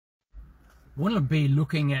We'll be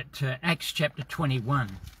looking at Acts chapter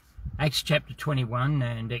 21. Acts chapter 21,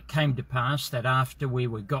 and it came to pass that after we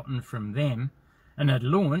were gotten from them and had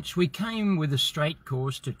launched, we came with a straight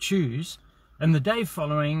course to Choose, and the day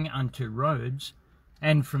following unto Rhodes,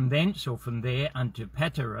 and from thence or from there unto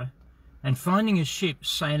Patara, and finding a ship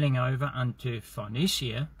sailing over unto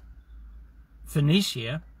Phoenicia,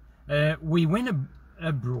 we went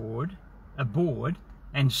aboard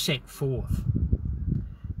and set forth.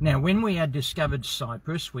 Now when we had discovered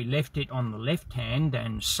Cyprus, we left it on the left hand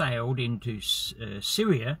and sailed into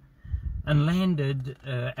Syria, and landed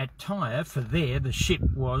at Tyre, for there the ship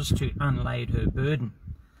was to unlade her burden.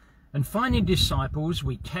 And finding disciples,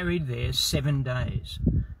 we tarried there 7 days,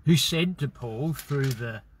 who said to Paul through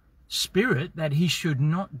the Spirit that he should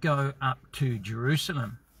not go up to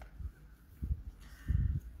Jerusalem.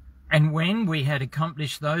 And when we had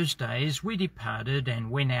accomplished those days, we departed and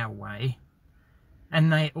went our way. And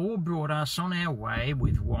they all brought us on our way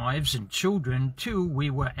with wives and children till we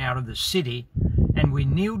were out of the city, and we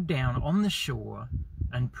kneeled down on the shore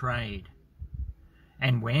and prayed.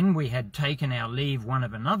 And when we had taken our leave one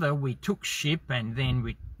of another, we took ship, and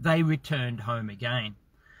then they returned home again.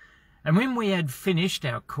 And when we had finished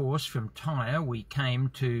our course from Tyre, we came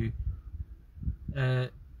to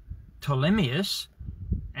Ptolemais,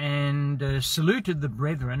 and saluted the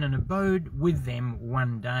brethren, and abode with them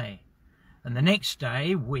 1 day. And the next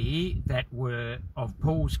day we that were of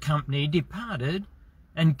Paul's company departed,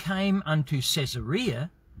 and came unto Caesarea,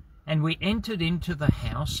 and we entered into the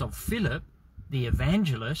house of Philip the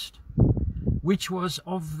evangelist, which was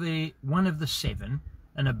of one of the 7,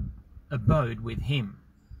 and abode with him.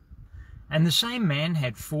 And the same man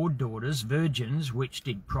had 4 daughters, virgins, which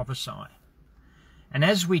did prophesy. And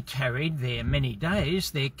as we tarried there many days,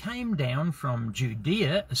 there came down from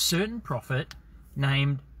Judea a certain prophet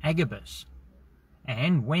named Agabus.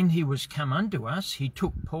 And when he was come unto us, he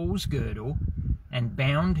took Paul's girdle, and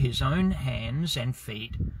bound his own hands and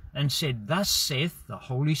feet, and said, Thus saith the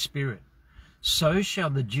Holy Spirit, So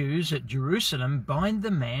shall the Jews at Jerusalem bind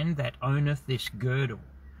the man that owneth this girdle,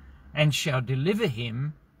 and shall deliver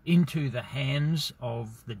him into the hands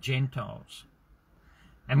of the Gentiles.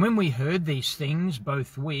 And when we heard these things,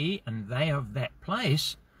 both we and they of that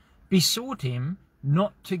place besought him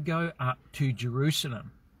not to go up to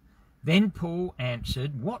Jerusalem. Then Paul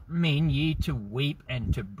answered, What mean ye to weep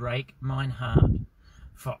and to break mine heart?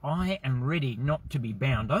 For I am ready not to be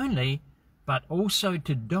bound only, but also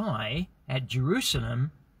to die at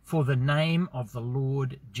Jerusalem for the name of the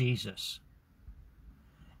Lord Jesus.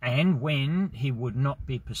 And when he would not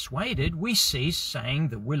be persuaded, we ceased, saying,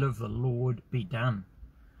 The will of the Lord be done.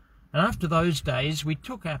 And after those days we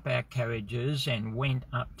took up our carriages and went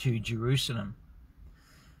up to Jerusalem.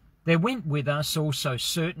 There went with us also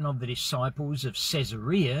certain of the disciples of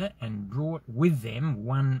Caesarea, and brought with them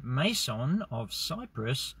one Mason of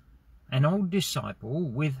Cyprus, an old disciple,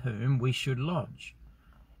 with whom we should lodge.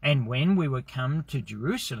 And when we were come to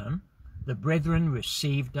Jerusalem, the brethren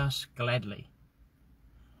received us gladly.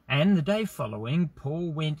 And the day following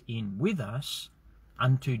Paul went in with us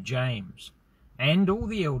unto James, and all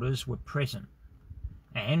the elders were present.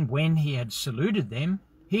 And when he had saluted them,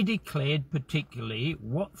 he declared particularly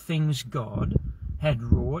what things God had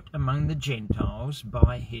wrought among the Gentiles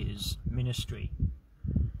by his ministry.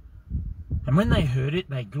 And when they heard it,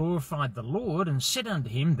 they glorified the Lord, and said unto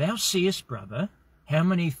him, Thou seest, brother, how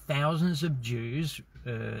many thousands of Jews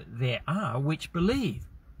there are which believe,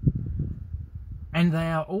 and they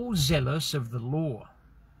are all zealous of the law.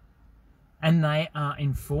 And they are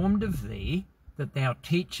informed of thee, that thou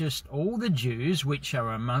teachest all the Jews which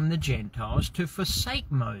are among the Gentiles to forsake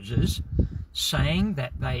Moses, saying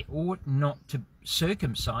that they ought not to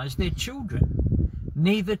circumcise their children,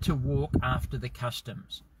 neither to walk after the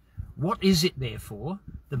customs. What is it therefore?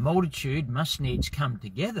 The multitude must needs come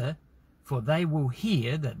together, for they will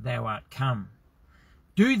hear that thou art come.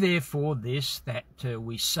 Do therefore this that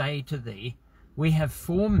we say to thee. We have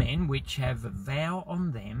 4 men which have a vow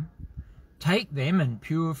on them. Take them and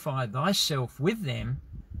purify thyself with them,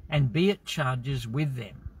 and be at charges with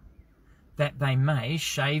them, that they may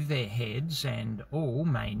shave their heads, and all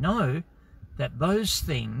may know that those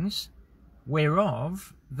things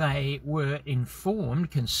whereof they were informed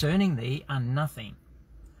concerning thee are nothing,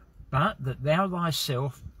 but that thou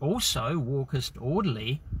thyself also walkest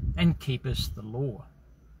orderly, and keepest the law.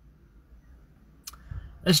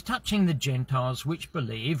 As touching the Gentiles which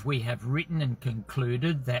believe, we have written and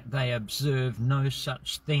concluded that they observe no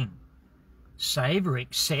such thing, save or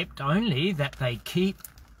except only that they keep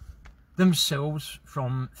themselves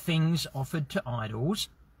from things offered to idols,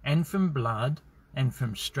 and from blood, and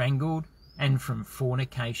from strangled, and from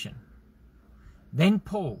fornication. Then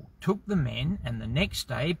Paul took the men, and the next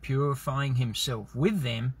day, purifying himself with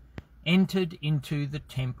them, entered into the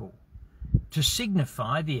temple, to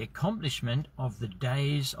signify the accomplishment of the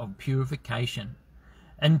days of purification,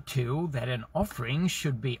 until that an offering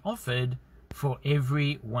should be offered for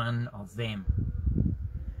every one of them.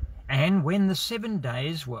 And when the 7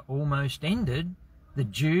 days were almost ended, the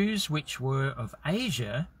Jews which were of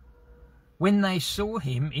Asia, when they saw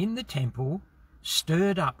him in the temple,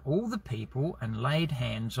 stirred up all the people and laid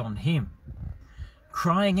hands on him,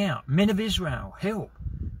 crying out, Men of Israel, help!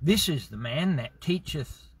 This is the man that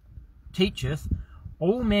teacheth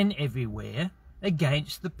all men everywhere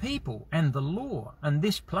against the people and the law and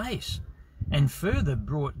this place, and further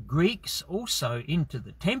brought Greeks also into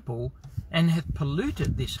the temple, and hath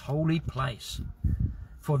polluted this holy place.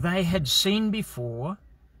 For they had seen before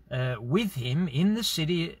with him in the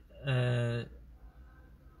city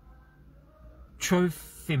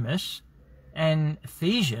Trophimus and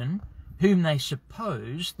Ephesian, whom they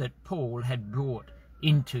supposed that Paul had brought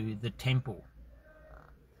into the temple.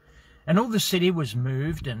 And all the city was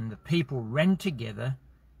moved, and the people ran together,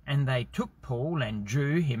 and they took Paul and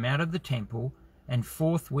drew him out of the temple, and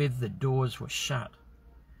forthwith the doors were shut.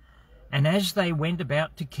 And as they went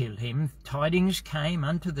about to kill him, tidings came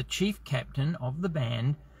unto the chief captain of the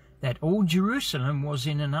band that all Jerusalem was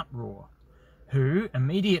in an uproar, who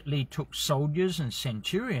immediately took soldiers and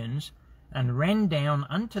centurions, and ran down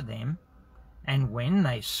unto them, and when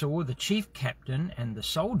they saw the chief captain and the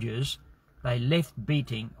soldiers, they left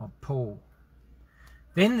beating of Paul.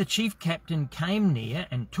 Then the chief captain came near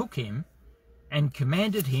and took him, and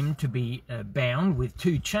commanded him to be bound with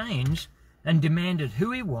 2 chains, and demanded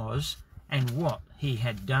who he was and what he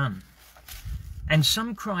had done. And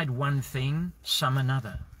some cried one thing, some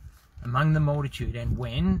another, among the multitude. And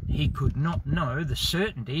when he could not know the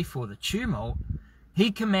certainty for the tumult,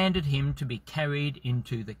 he commanded him to be carried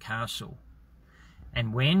into the castle.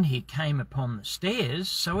 And when he came upon the stairs,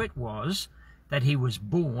 so it was that he was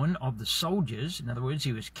borne of the soldiers, in other words,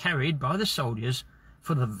 he was carried by the soldiers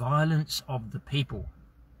for the violence of the people.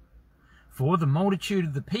 For the multitude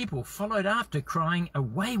of the people followed after, crying,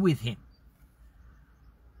 Away with him!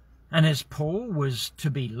 And as Paul was to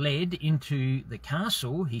be led into the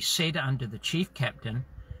castle, he said unto the chief captain,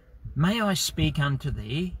 May I speak unto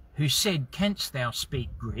thee? Who said, Canst thou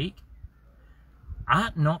speak Greek?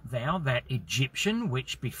 Art not thou that Egyptian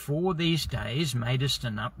which before these days madest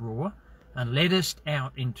an uproar, and leddest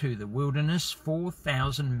out into the wilderness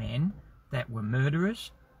 4,000 men that were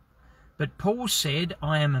murderers? But Paul said,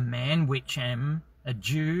 I am a man which am a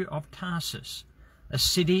Jew of Tarsus, a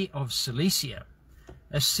city of Cilicia,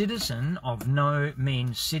 a citizen of no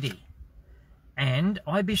mean city. And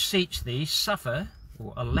I beseech thee, suffer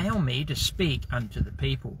or allow me to speak unto the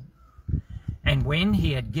people. And when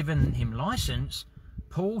he had given him license,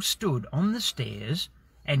 Paul stood on the stairs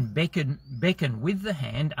and beckoned with the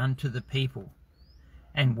hand unto the people.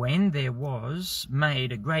 And when there was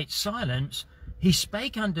made a great silence, he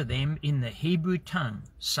spake unto them in the Hebrew tongue,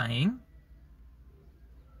 saying,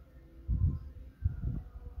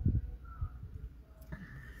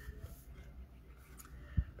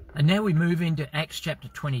 And now we move into Acts chapter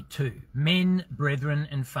 22. Men, brethren,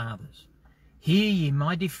 and fathers, hear ye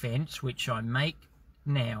my defence, which I make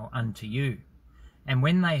now unto you. And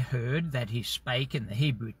when they heard that he spake in the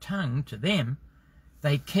Hebrew tongue to them,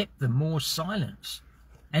 they kept the more silence.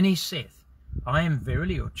 And he saith, I am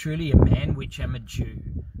verily or truly a man which am a Jew,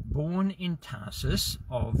 born in Tarsus,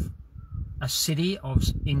 of a city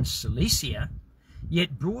in Cilicia,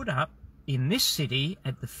 yet brought up in this city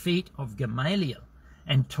at the feet of Gamaliel,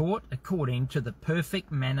 and taught according to the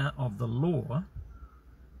perfect manner of the law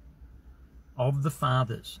of the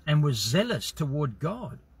fathers, and was zealous toward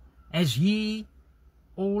God, as ye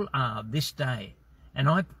all are this day. And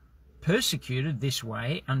I persecuted this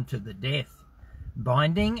way unto the death,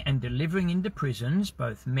 binding and delivering into prisons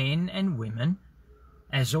both men and women,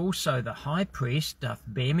 as also the high priest doth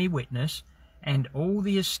bear me witness, and all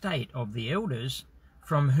the estate of the elders,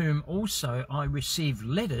 from whom also I received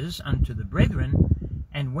letters unto the brethren,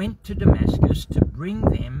 and went to Damascus to bring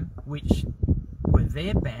them which were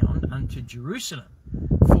there bound unto Jerusalem,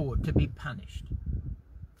 for to be punished.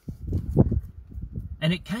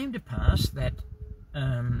 And it came to pass that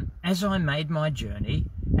as I made my journey,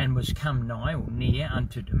 and was come nigh or near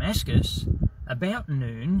unto Damascus, about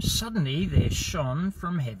noon suddenly there shone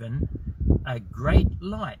from heaven a great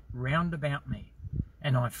light round about me.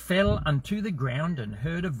 And I fell unto the ground, and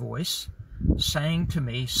heard a voice saying to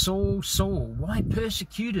me, Saul, Saul, why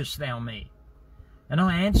persecutest thou me? And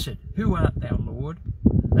I answered, Who art thou, Lord?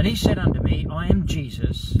 And he said unto me, I am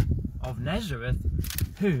Jesus of Nazareth,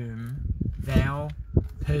 whom thou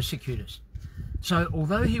persecutest. So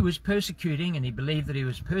although he was persecuting, and he believed that he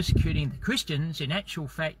was persecuting the Christians, in actual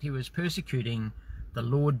fact he was persecuting the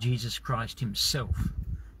Lord Jesus Christ himself,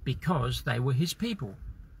 because they were his people.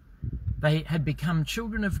 They had become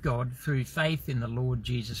children of God through faith in the Lord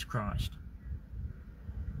Jesus Christ.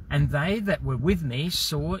 And they that were with me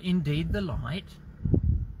saw indeed the light,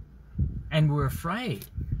 and were afraid,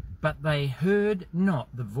 but they heard not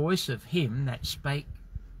the voice of him that spake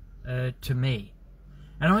to me.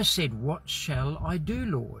 And I said, What shall I do,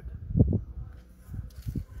 Lord?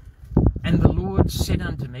 And the Lord said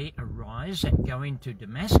unto me, Arise, and go into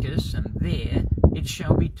Damascus, and there it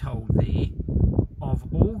shall be told thee of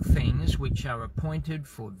all things which are appointed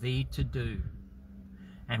for thee to do.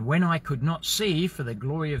 And when I could not see for the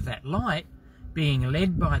glory of that light, being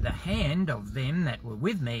led by the hand of them that were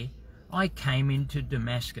with me, I came into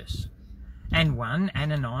Damascus. And one,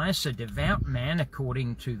 Ananias, a devout man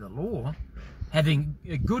according to the law, having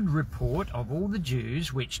a good report of all the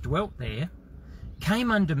Jews which dwelt there,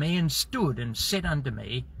 came unto me and stood and said unto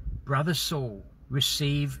me, Brother Saul,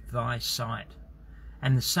 receive thy sight.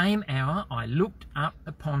 And the same hour I looked up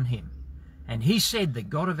upon him. And he said, The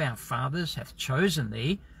God of our fathers hath chosen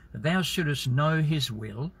thee, that thou shouldest know his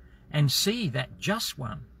will, and see that just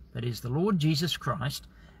one, that is the Lord Jesus Christ,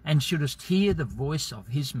 and shouldest hear the voice of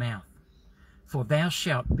his mouth. For thou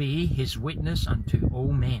shalt be his witness unto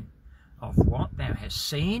all men, of what thou hast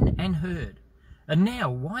seen and heard. And now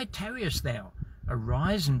why tarriest thou?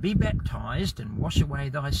 Arise and be baptized, and wash away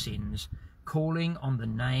thy sins, calling on the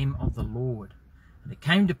name of the Lord. And it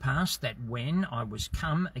came to pass that when I was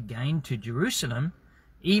come again to Jerusalem,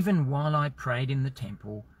 even while I prayed in the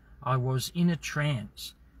temple, I was in a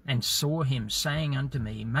trance, and saw him saying unto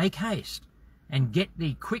me, Make haste, and get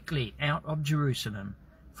thee quickly out of Jerusalem,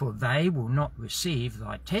 for they will not receive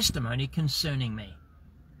thy testimony concerning me.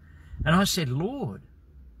 And I said, Lord,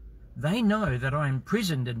 they know that I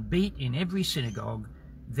imprisoned and beat in every synagogue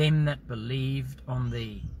them that believed on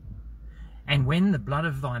thee. And when the blood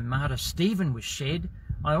of thy martyr Stephen was shed,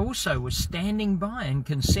 I also was standing by and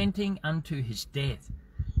consenting unto his death,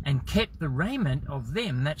 and kept the raiment of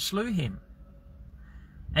them that slew him.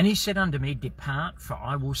 And he said unto me, Depart, for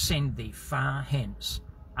I will send thee far hence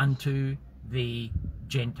unto the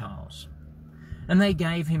Gentiles. And they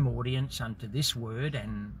gave him audience unto this word,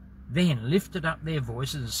 and then lifted up their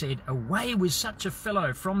voices and said, Away with such a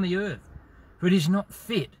fellow from the earth, for it is not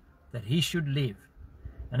fit that he should live.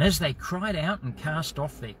 And as they cried out and cast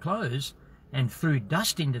off their clothes, and threw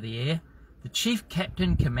dust into the air, the chief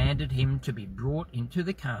captain commanded him to be brought into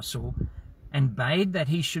the castle, and bade that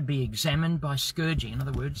he should be examined by scourging. In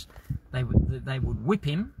other words, they would whip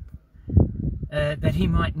him, that he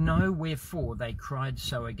might know wherefore they cried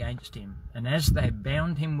so against him. And as they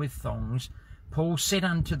bound him with thongs, Paul said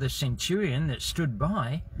unto the centurion that stood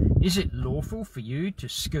by, Is it lawful for you to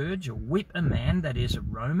scourge or whip a man that is a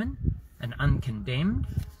Roman and uncondemned?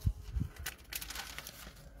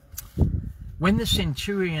 When the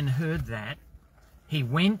centurion heard that, he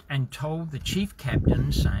went and told the chief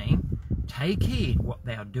captain, saying, Take heed what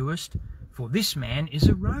thou doest, for this man is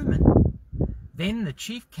a Roman. Then the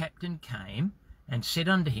chief captain came and said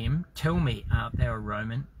unto him, Tell me, art thou a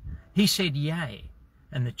Roman? He said, Yea.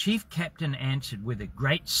 And the chief captain answered, With a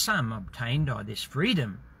great sum obtained I this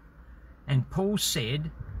freedom. And Paul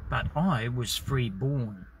said, But I was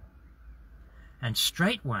free-born. And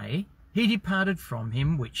straightway he departed from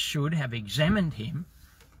him which should have examined him,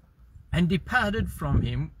 and departed from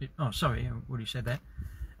him. Oh, sorry, what he said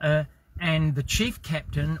that. And the chief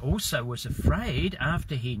captain also was afraid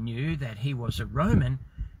after he knew that he was a Roman,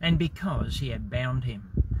 and because he had bound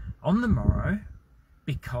him. On the morrow,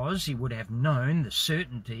 because he would have known the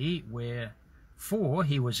certainty wherefore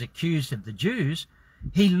he was accused of the Jews,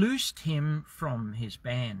 he loosed him from his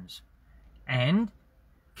bands, and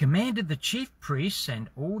commanded the chief priests and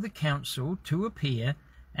all the council to appear,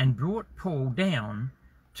 and brought Paul down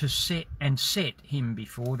to set him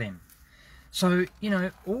before them. So,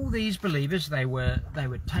 all these believers, they were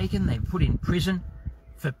taken, they were put in prison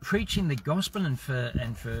for preaching the gospel and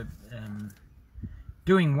for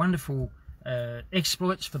doing wonderful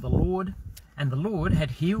exploits for the Lord, and the Lord had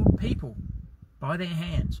healed people by their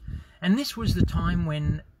hands. And this was the time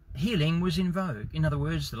when healing was in vogue. In other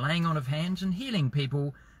words, the laying on of hands and healing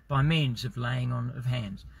people by means of laying on of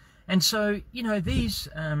hands. And so, these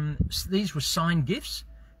were sign gifts.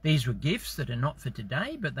 These were gifts that are not for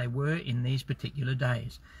today, but they were in these particular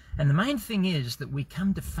days. And the main thing is that we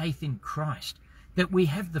come to faith in Christ, that we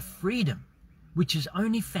have the freedom which is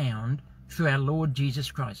only found through our Lord Jesus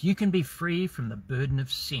Christ. You can be free from the burden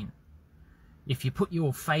of sin. If you put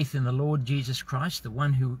your faith in the Lord Jesus Christ, the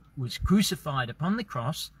one who was crucified upon the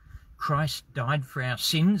cross, Christ died for our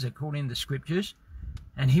sins according to the Scriptures,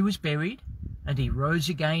 and he was buried, and he rose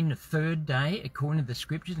again the third day according to the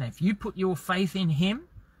Scriptures. And if you put your faith in him,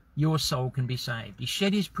 your soul can be saved. He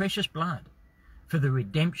shed his precious blood for the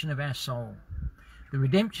redemption of our soul. The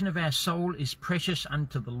redemption of our soul is precious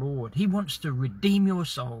unto the Lord. He wants to redeem your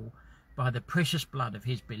soul by the precious blood of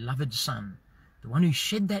his beloved Son, the one who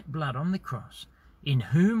shed that blood on the cross, in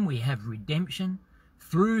whom we have redemption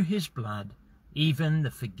through his blood, even the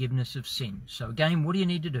forgiveness of sins. So again, what do you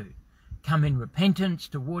need to do? Come in repentance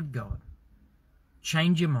toward God.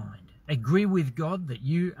 Change your mind. Agree with God that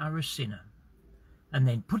you are a sinner. And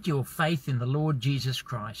then put your faith in the Lord Jesus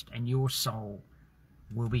Christ, and your soul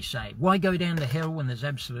will be saved. Why go down to hell when there's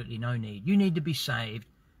absolutely no need? You need to be saved,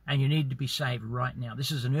 and you need to be saved right now. This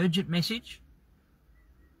is an urgent message.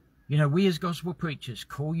 You know, we as gospel preachers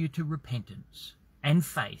call you to repentance and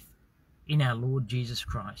faith in our Lord Jesus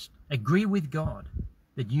Christ. Agree with God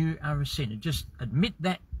that you are a sinner. Just admit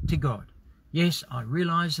that to God. Yes, I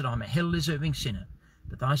realize that I'm a hell-deserving sinner,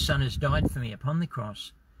 but thy Son has died for me upon the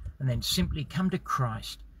cross. And then simply come to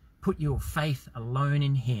Christ. Put your faith alone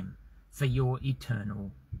in him for your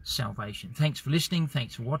eternal salvation. Thanks for listening.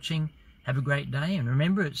 Thanks for watching. Have a great day. And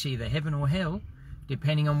remember, it's either heaven or hell,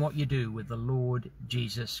 depending on what you do with the Lord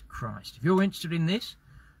Jesus Christ. If you're interested in this,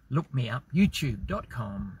 look me up,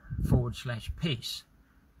 youtube.com/peace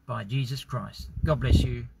by Jesus Christ. God bless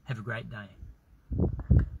you. Have a great day.